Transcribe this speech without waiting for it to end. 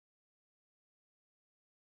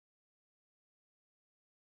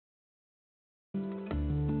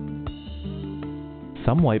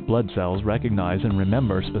Some white blood cells recognize and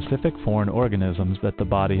remember specific foreign organisms that the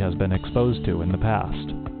body has been exposed to in the past.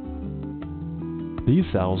 These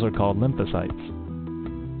cells are called lymphocytes.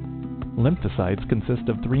 Lymphocytes consist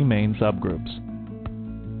of three main subgroups: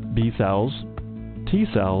 B cells, T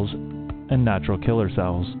cells, and natural killer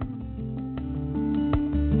cells.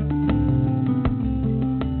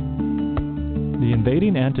 The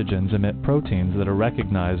invading antigens emit proteins that are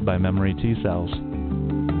recognized by memory T cells.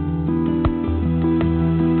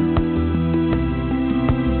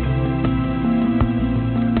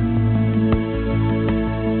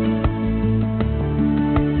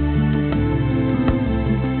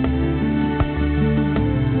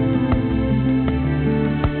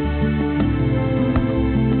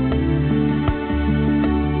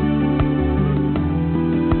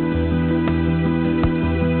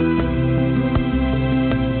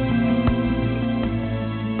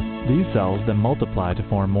 These cells then multiply to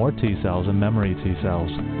form more T cells and memory T cells.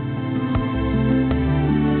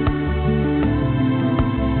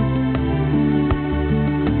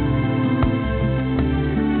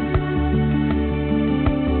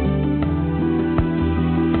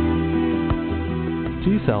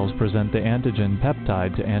 T cells present the antigen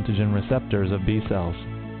peptide to antigen receptors of B cells.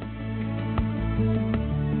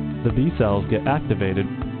 The B cells get activated.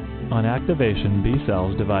 On activation, B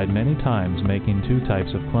cells divide many times, making two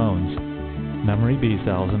types of clones: memory B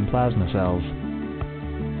cells and plasma cells.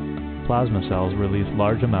 Plasma cells release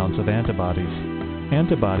large amounts of antibodies.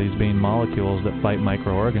 Antibodies, being molecules that fight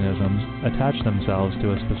microorganisms, attach themselves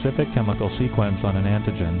to a specific chemical sequence on an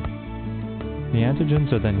antigen. The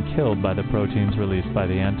antigens are then killed by the proteins released by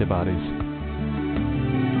the antibodies.